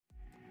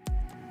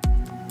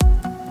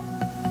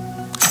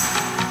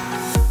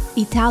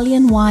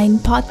Italian Wine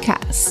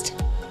Podcast.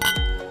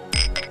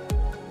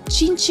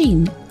 Chin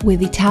Chin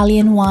with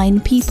Italian wine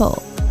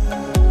people.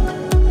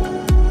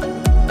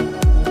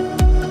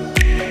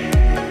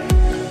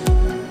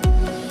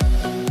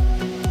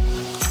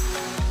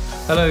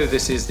 Hello,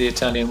 this is the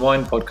Italian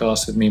Wine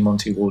Podcast with me,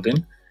 Monty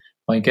Waldin.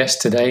 My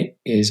guest today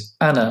is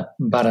Anna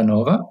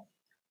Baranova.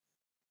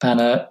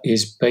 Anna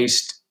is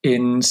based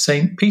in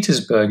St.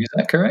 Petersburg, is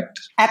that correct?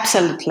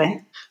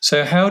 Absolutely.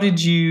 So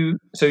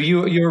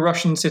you're a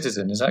Russian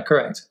citizen, is that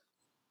correct?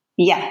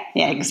 Yeah,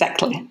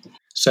 exactly.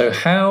 So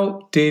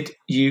how did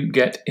you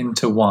get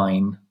into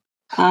wine?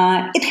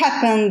 It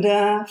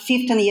happened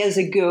 15 years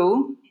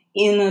ago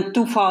in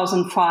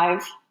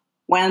 2005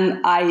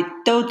 when I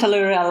totally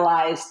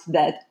realized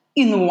that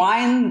in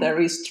wine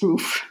there is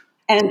truth.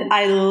 And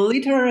I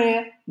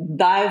literally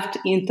dived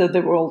into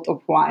the world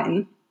of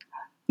wine.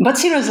 But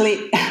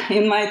seriously,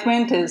 in my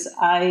 20s,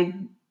 I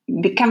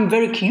became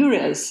very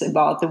curious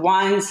about the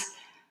wines,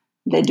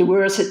 their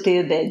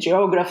diversity, their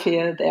geography,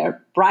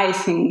 their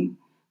pricing.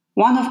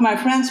 One of my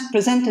friends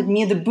presented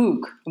me the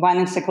book, Wine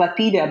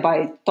Encyclopedia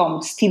by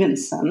Tom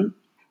Stevenson.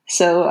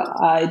 So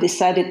I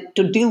decided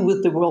to deal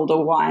with the world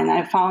of wine.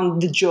 I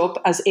found the job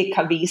as a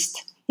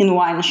cavist in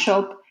wine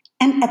shop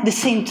and at the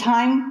same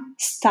time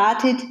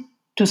started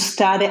to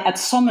study at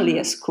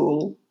sommelier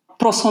school,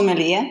 pro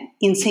sommelier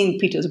in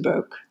St.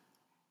 Petersburg.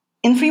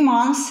 In 3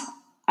 months,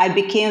 I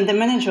became the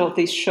manager of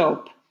this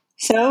shop.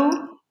 So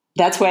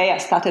that's where I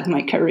started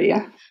my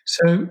career.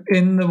 So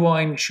in the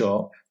wine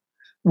shop,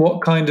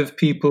 what kind of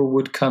people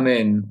would come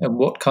in and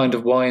what kind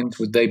of wines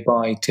would they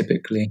buy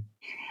typically?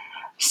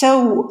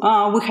 So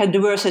we had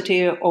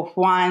diversity of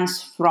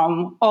wines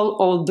from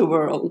all over the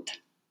world.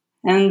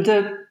 And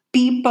the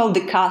people,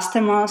 the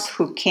customers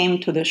who came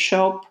to the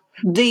shop,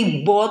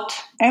 they bought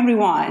every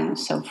wine.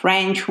 So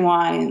French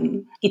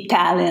wine,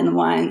 Italian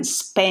wine,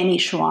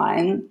 Spanish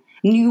wine,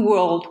 New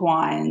World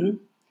wine.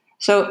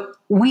 So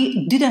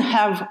we didn't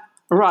have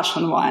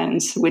Russian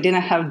wines, we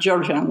didn't have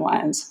Georgian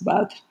wines,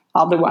 but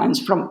other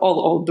wines from all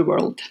over the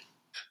world.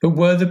 But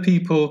were the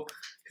people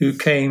who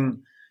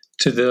came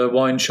to the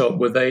wine shop,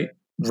 were they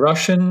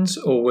Russians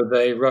or were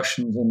they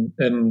Russians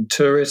and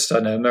tourists?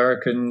 I know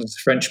Americans,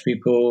 French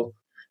people,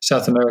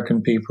 South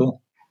American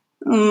people?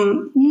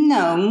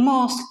 No,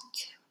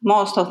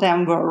 most of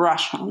them were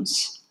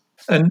Russians.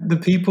 And the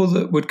people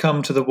that would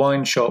come to the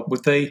wine shop,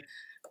 would they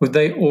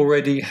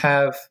already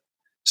have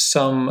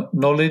some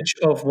knowledge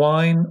of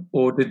wine,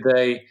 or did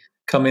they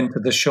come into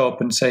the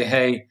shop and say,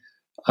 "Hey,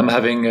 I'm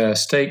having a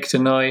steak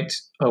tonight.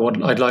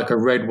 I'd like a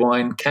red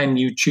wine. Can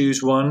you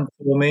choose one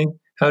for me?"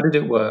 How did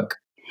it work?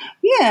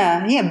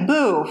 Yeah,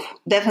 both.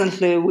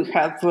 Definitely, we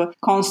have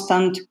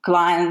constant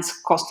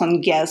clients,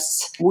 constant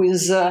guests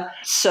with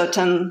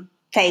certain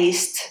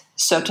taste,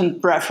 certain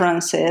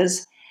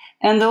preferences.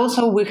 And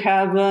also we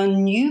have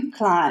new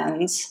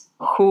clients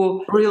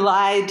who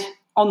relied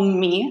on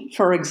me,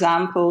 for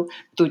example,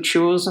 to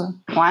choose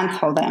wine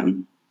for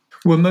them.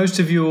 Were most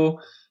of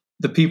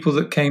the people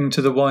that came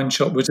to the wine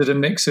shop, was it a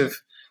mix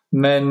of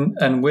men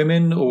and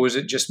women, or was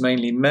it just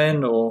mainly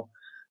men, or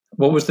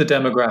what was the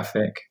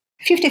demographic?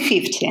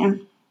 50-50,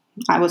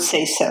 I would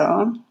say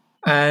so.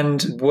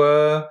 And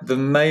were the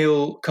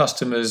male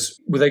customers,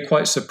 were they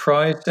quite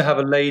surprised to have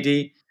a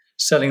lady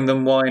selling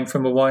them wine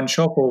from a wine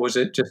shop, or was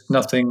it just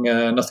nothing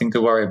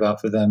to worry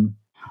about for them?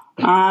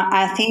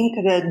 I think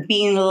that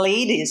being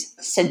ladies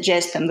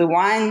suggesting the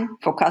wine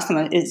for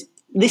customers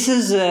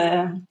is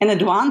an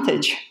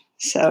advantage.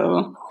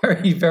 So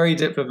Very, very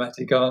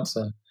diplomatic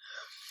answer.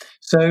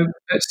 So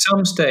at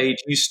some stage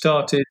you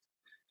started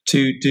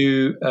to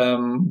do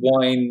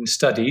wine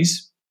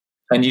studies,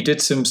 and you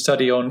did some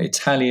study on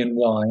Italian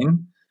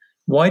wine.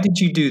 Why did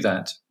you do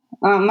that?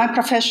 My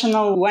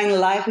professional wine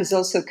life is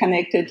also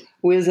connected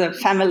with a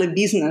family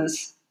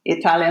business,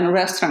 Italian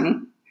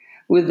restaurant,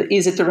 with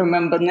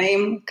easy-to-remember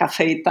name,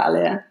 Caffè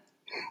Italia.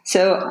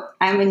 So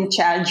I'm in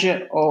charge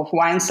of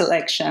wine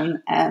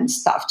selection and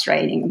staff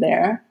training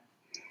there.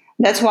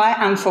 That's why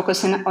I'm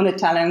focusing on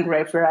Italian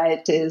grape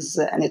varieties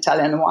and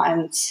Italian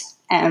wines.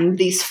 And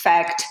this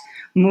fact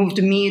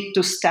moved me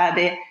to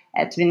study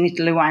at the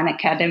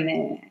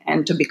Weinakademiker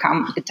and to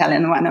become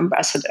Italian wine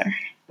ambassador.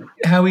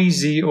 How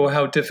easy or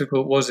how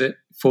difficult was it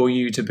for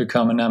you to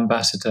become an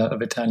ambassador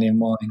of Italian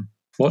wine?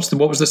 What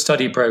was the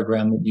study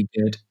program that you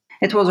did?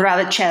 It was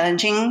rather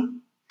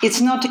challenging.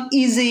 It's not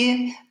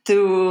easy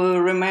to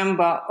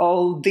remember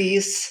all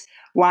these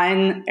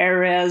wine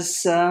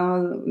areas,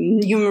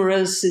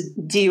 numerous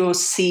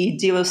DOC,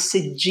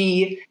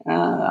 DOCG,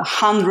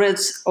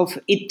 hundreds of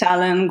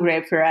Italian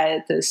grape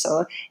varieties.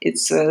 So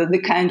it's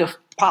the kind of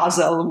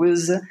puzzle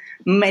with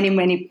many,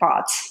 many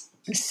parts.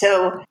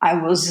 So I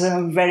was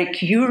very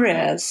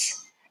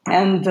curious,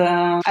 and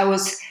I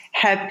was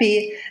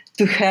happy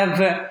to have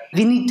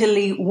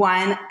Vinitaly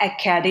Wine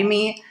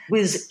Academy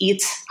with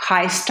its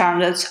high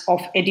standards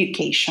of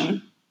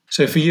education.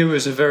 So for you, it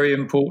was a very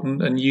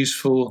important and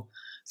useful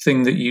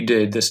thing that you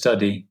did, the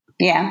study.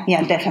 Yeah,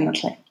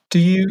 definitely.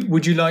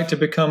 Would you like to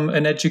become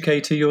an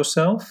educator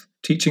yourself,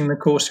 teaching the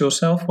course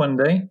yourself one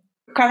day?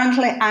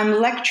 Currently, I'm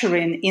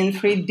lecturing in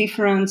 3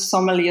 different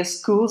sommelier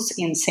schools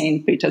in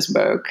St.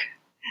 Petersburg.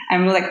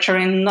 I'm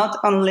lecturing not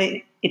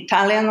only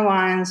Italian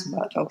wines,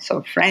 but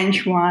also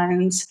French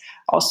wines,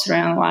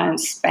 Austrian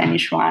wines,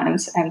 Spanish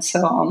wines, and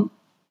so on.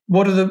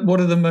 What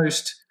are the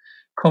most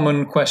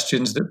common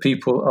questions that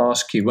people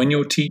ask you when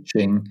you're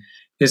teaching?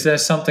 Is there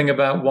something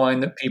about wine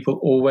that people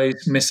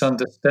always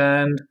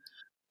misunderstand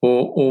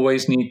or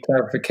always need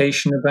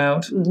clarification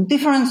about?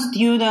 Different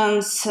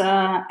students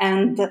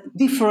and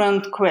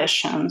different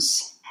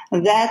questions.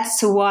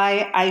 That's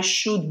why I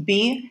should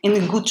be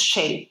in good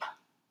shape.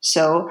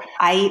 So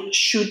I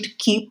should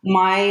keep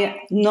my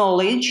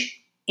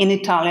knowledge in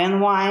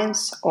Italian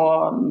wines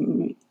or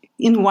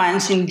in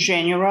wines in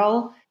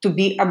general to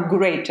be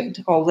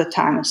upgraded all the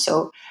time.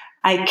 So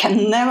I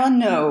can never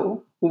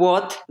know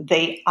what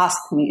they ask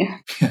me.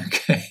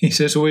 Okay,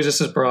 so it's always a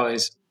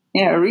surprise.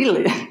 Yeah,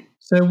 really.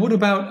 So what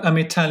about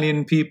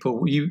Italian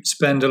people? You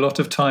spend a lot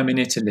of time in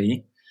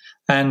Italy,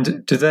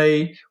 and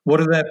what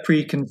are their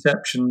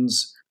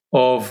preconceptions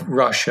of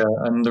Russia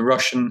and the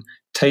Russian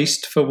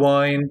taste for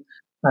wine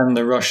and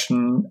the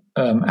Russian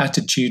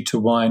attitude to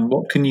wine?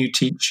 What can you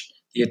teach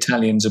the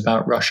Italians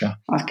about Russia?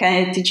 What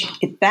can I teach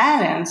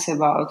Italians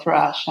about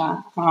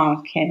Russia?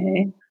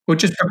 Okay. Or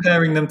just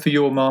preparing them for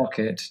your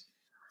market.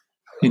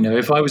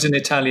 If I was an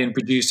Italian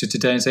producer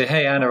today and say,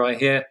 "Hey, Anna, I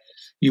hear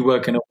you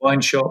work in a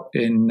wine shop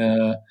in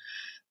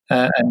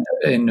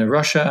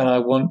Russia, and I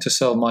want to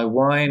sell my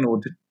wine, or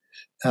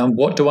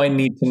what do I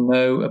need to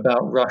know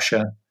about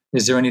Russia?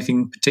 Is there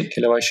anything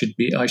particular I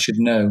should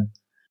know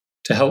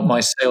to help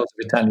my sales of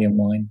Italian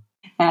wine?"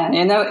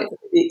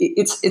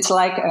 It's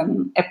like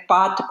a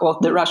part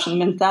of the Russian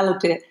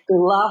mentality to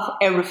love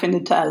everything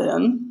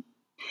Italian.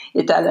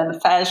 Italian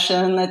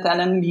fashion,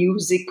 Italian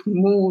music,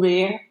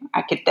 movie,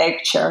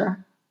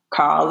 architecture,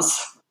 cars,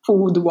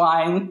 food,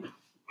 wine.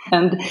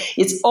 And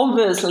it's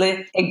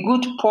obviously a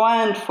good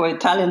point for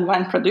Italian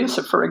wine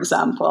producer, for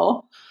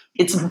example.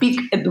 It's a big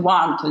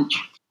advantage.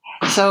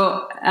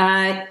 So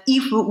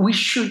if we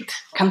should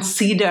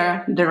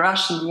consider the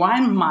Russian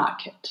wine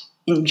market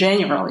in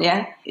general,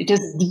 it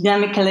is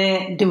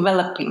dynamically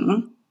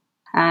developing.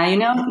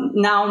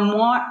 Now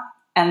more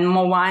and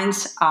more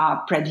wines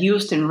are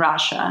produced in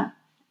Russia,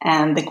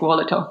 and the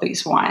quality of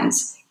these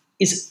wines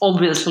is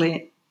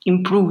obviously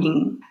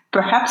improving.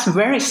 Perhaps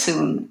very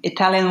soon,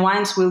 Italian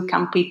wines will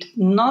compete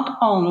not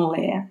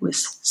only with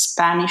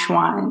Spanish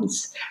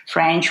wines,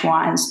 French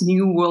wines,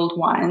 New World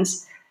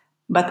wines,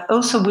 but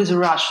also with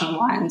Russian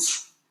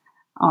wines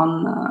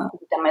on the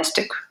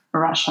domestic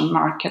Russian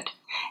market.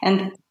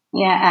 And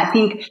I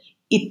think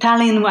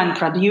Italian wine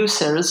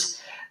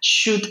producers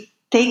should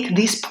take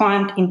this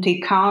point into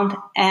account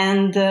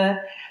and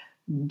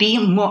be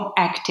more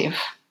active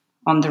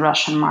on the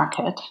Russian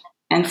market.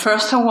 And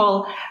first of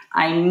all,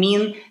 I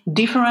mean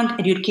different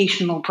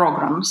educational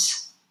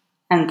programs,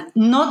 and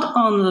not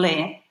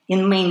only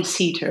in main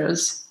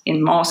cities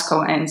in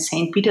Moscow and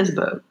St.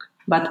 Petersburg,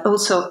 but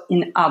also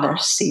in other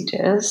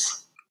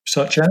cities.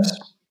 Such as?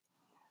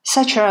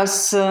 Such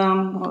as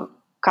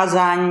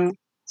Kazan,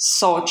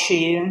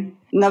 Sochi,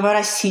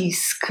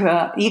 Novorossiysk,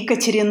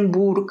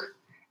 Yekaterinburg.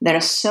 There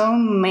are so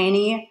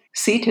many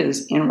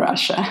cities in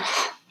Russia.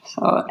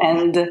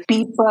 And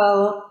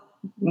people,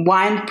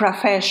 wine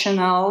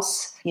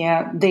professionals,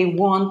 they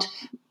want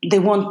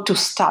to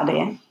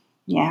study.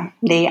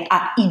 They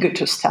are eager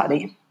to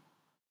study.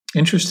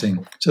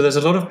 Interesting. So there's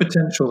a lot of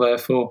potential there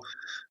for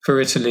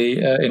Italy.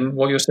 In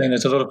what you're saying,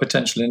 there's a lot of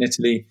potential in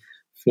Italy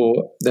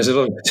there's a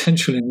lot of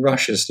potential in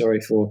Russia,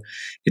 for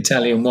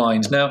Italian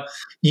wines. Now,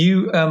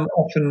 you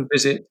often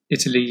visit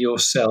Italy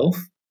yourself.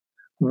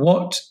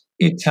 What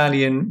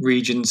Italian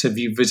regions have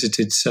you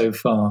visited so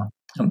far,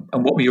 and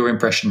what were your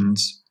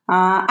impressions?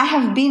 I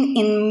have been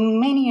in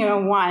many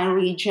wine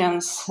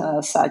regions,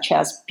 such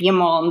as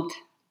Piedmont,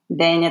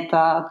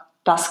 Veneto,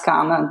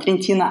 Toscana,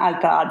 Trentino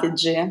Alto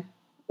Adige,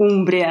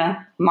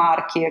 Umbria,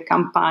 Marche,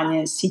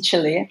 Campania,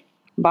 Sicily.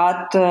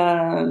 But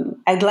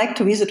I'd like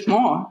to visit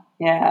more.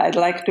 I'd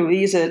like to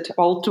visit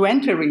all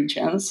 20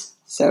 regions.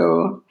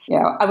 So,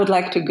 I would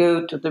like to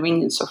go to the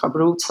vineyards of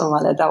Abruzzo,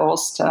 Valle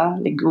d'Aosta,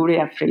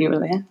 Liguria,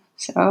 Friuli.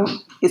 So,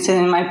 it's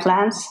in my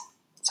plans.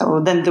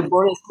 So then the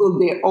borders will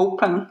be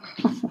open.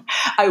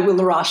 I will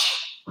rush.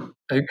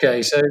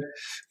 Okay, so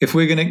if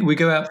we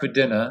go out for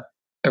dinner,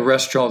 a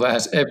restaurant that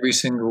has every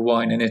single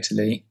wine in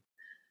Italy,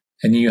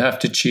 and you have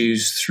to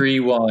choose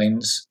 3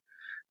 wines,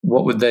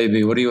 what would they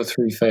be? What are your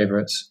 3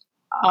 favorites?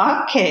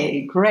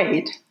 Okay,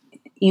 great.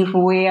 If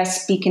we are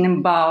speaking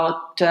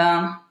about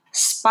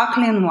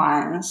sparkling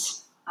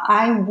wines,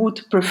 I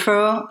would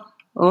prefer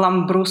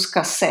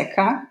Lambrusco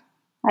Secca.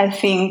 I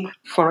think,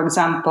 for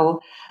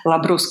example,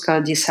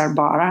 Lambrusco di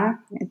Sarbara.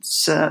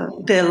 It's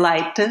the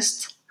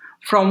lightest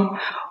from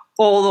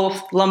all of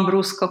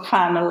Lambrusco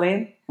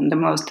family, and the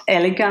most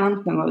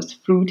elegant, the most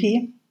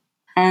fruity.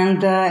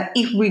 And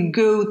if we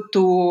go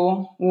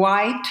to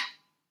white,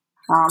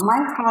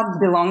 my heart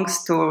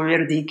belongs to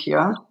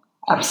Verdicchio,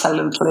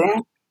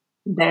 absolutely.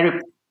 Very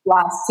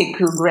plastic,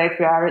 great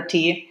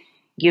variety.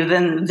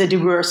 given the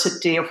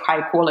diversity of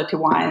high-quality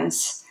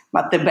wines,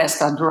 but the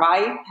best are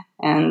dry.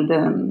 And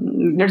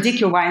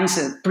Verdicchio wines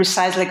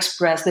precisely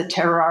express the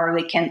terroir.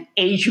 They can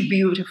age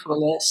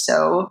beautifully.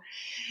 So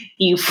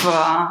if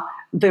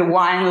the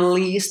wine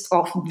list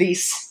of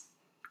this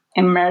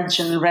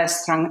emerging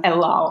restaurant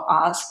allow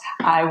us,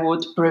 I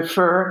would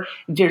prefer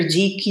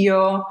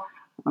Verdicchio,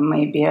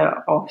 maybe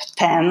of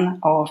 10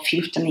 or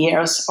 15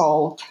 years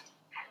old.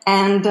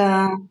 And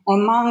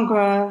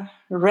among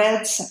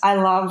reds, I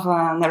love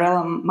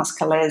Nerello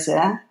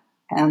Mascalese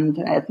and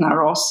Etna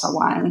Rossa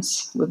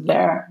wines with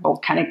their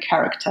volcanic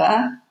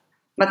character.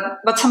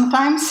 But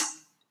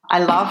sometimes I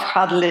love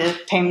hardly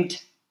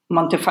tamed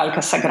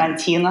Montefalco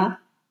Sagrantina,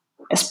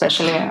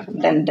 especially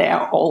when they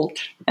are old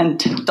and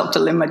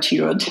totally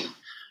matured.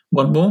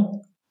 One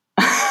more?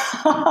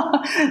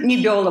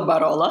 Nebbiolo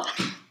Barolo.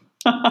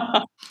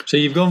 So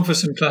you've gone for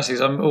some classics.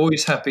 I'm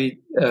always happy,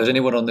 as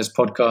anyone on this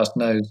podcast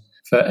knows,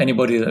 for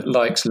anybody that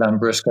likes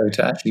Lambrusco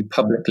to actually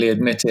publicly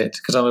admit it,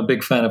 because I'm a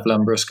big fan of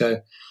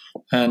Lambrusco.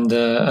 And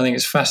I think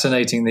it's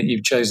fascinating that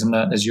you've chosen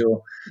that as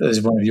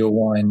one of your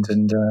wines.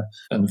 And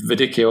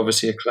Verdicchio,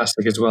 obviously a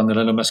classic as well,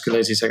 Nerello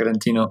Mascalese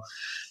Sagrantino.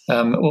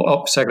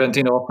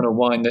 Sagrantino, often a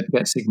wine that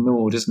gets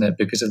ignored, isn't it,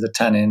 because of the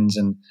tannins,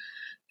 and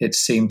it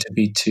seemed to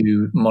be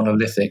too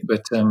monolithic.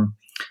 But in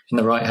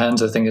the right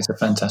hands, I think it's a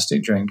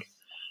fantastic drink.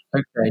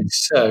 Okay,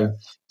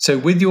 so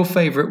with your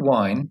favorite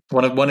wine,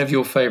 one of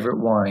your favorite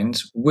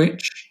wines,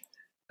 which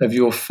of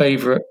your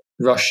favorite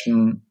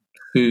Russian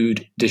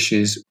food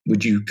dishes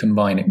would you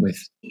combine it with?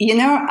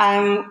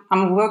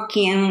 I'm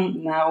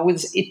working now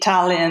with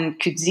Italian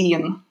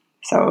cuisine,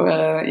 so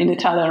in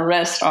Italian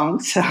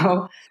restaurants. So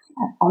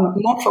I'm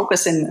more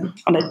focusing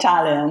on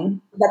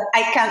Italian, but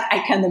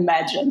I can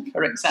imagine,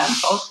 for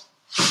example.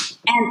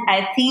 And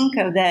I think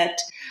that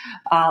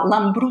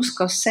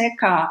Lambrusco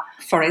Secca,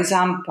 for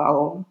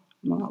example,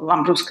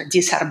 Lambrusco di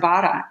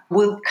Sarbara,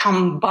 will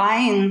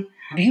combine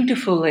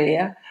beautifully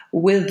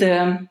with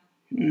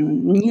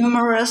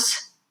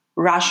numerous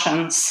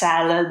Russian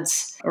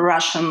salads,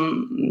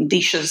 Russian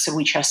dishes,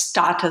 which are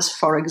starters,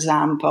 for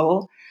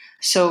example.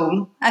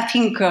 So I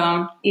think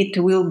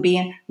it will be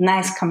a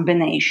nice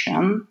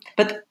combination.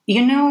 But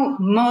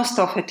most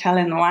of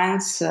Italian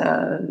wines,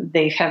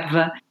 they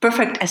have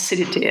perfect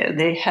acidity.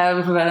 They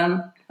have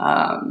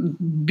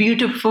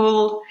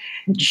beautiful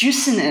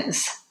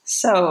juiciness.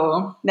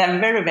 So they're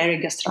very, very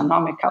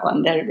gastronomical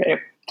and they're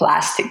very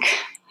plastic.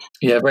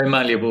 Yeah, very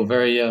malleable,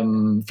 very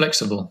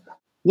flexible.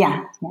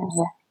 Yeah.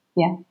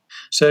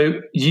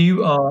 So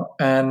you are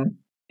an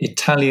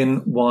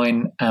Italian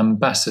wine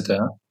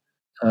ambassador.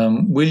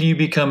 Will you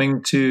be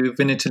coming to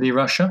Vinitaly,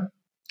 Russia?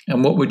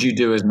 And what would you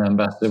do as an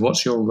ambassador?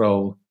 What's your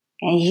role?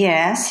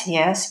 Yes.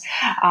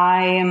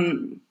 I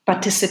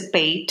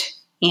participate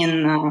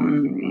in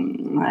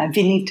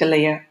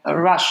Vinitaly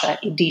Russia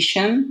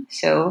edition.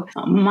 So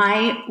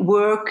my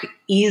work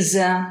is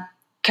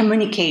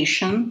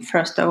communication,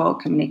 first of all,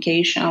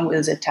 communication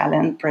with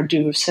Italian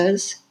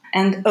producers,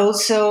 and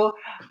also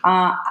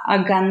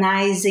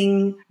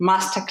organizing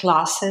master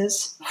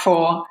classes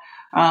for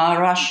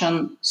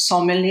Russian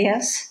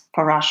sommeliers,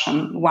 for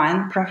Russian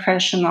wine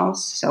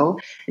professionals. So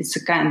it's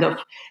a kind of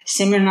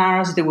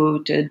seminars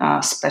devoted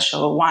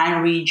special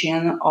wine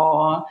region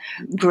or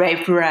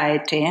grape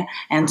variety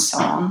and so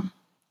on.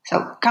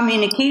 So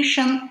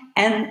communication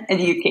and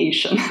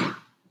education.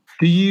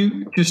 Do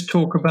you just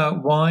talk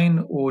about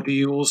wine, or do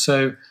you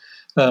also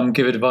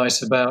give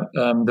advice about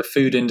the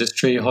food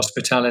industry,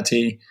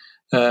 hospitality,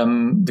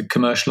 the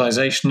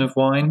commercialization of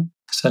wine,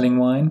 selling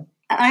wine?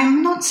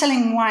 I'm not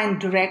selling wine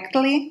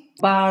directly,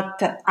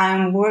 but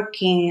I'm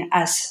working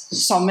as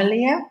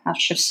sommelier, as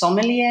chef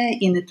sommelier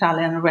in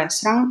Italian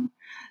restaurant.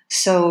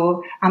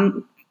 So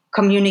I'm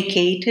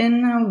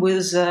communicating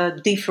with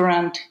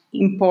different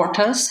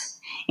importers,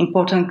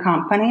 important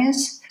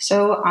companies.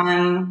 So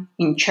I'm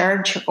in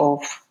charge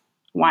of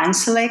wine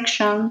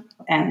selection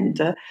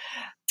and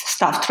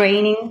staff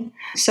training.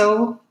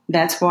 So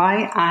that's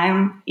why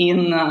I'm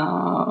in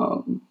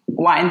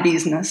wine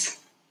business.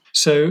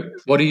 So,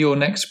 what are your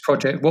next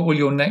project? What will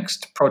your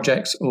next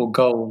projects or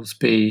goals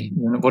be?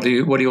 What are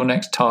your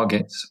next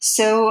targets?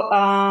 So,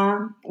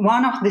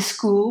 one of the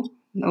school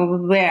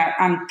where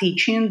I'm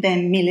teaching, the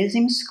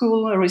Millésime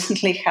School,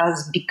 recently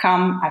has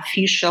become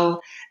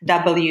official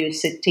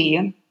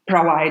WSET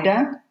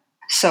provider.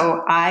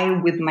 So, I,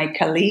 with my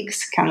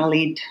colleagues, can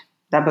lead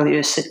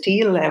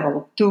WSET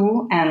level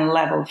 2 and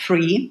level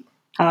 3.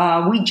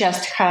 We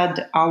just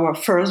had our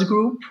first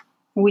group,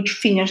 which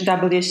finished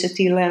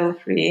WSET level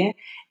 3.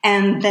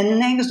 And the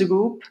next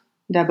group,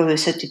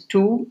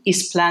 WSET2,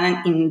 is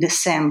planned in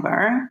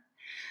December.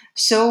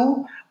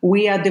 So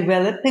we are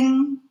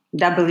developing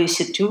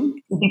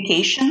WSET2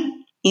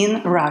 education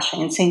in Russia,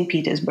 in St.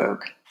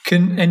 Petersburg.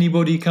 Can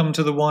anybody come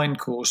to the wine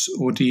course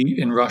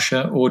in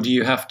Russia, or do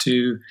you have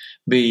to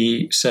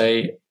be,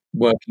 say,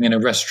 working in a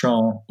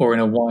restaurant or in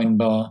a wine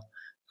bar?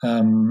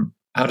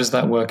 How does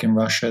that work in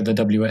Russia, the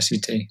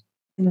WSET?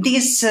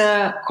 This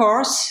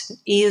course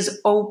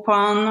is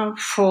open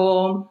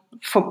for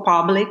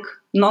public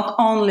not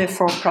only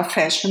for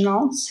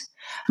professionals,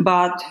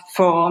 but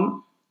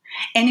for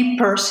any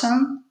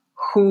person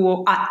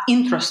who are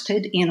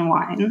interested in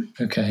wine.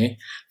 Okay.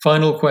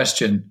 Final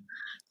question.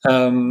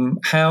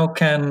 How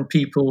can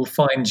people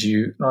find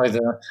you,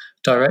 either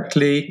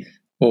directly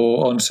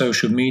or on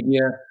social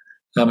media,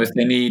 if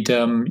they need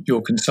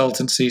your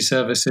consultancy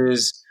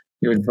services,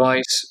 your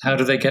advice? How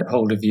do they get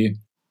hold of you?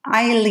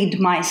 I lead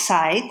my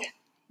site.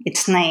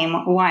 It's named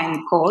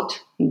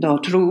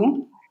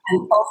weinacademiker.ru.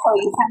 And also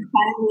you can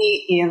find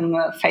me in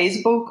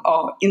Facebook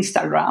or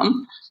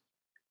Instagram.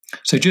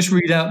 So just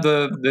read out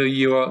the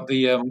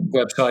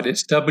website.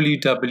 It's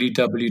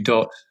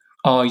www.ru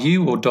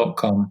or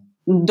 .com.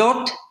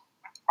 .ru,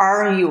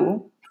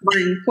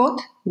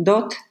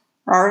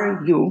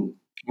 weinacademiker.ru.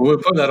 We'll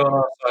put that on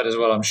our side as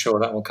well. I'm sure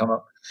that will come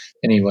up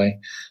anyway.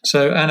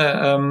 So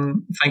Anna,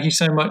 thank you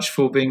so much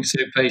for being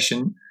so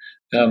patient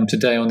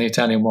today on the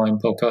Italian Wine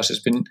Podcast. It's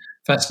been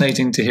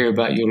fascinating to hear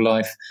about your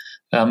life,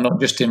 not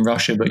just in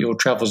Russia, but your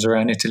travels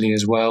around Italy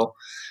as well,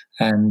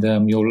 and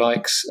your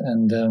likes.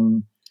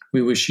 And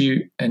we wish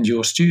you and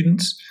your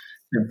students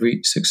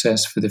every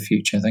success for the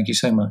future. Thank you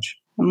so much.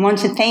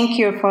 Monty, thank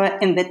you for the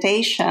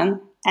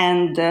invitation,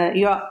 and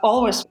you are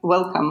always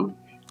welcome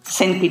to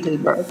St.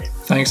 Petersburg.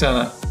 Thanks,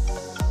 Anna.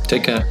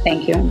 Take care.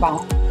 Thank you. Bye.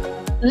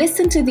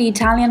 Listen to the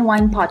Italian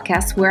Wine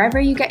Podcast wherever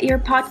you get your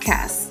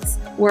podcasts.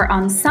 We're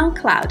on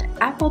SoundCloud,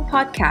 Apple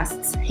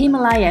Podcasts,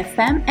 Himalaya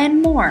FM,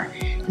 and more.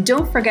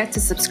 Don't forget to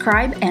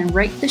subscribe and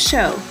rate the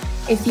show.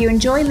 If you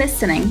enjoy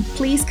listening,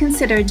 please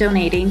consider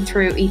donating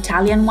through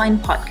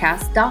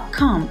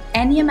ItalianWinePodcast.com.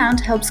 Any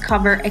amount helps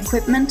cover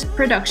equipment,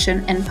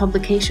 production, and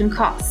publication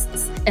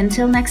costs.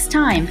 Until next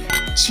time,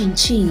 cin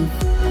cin.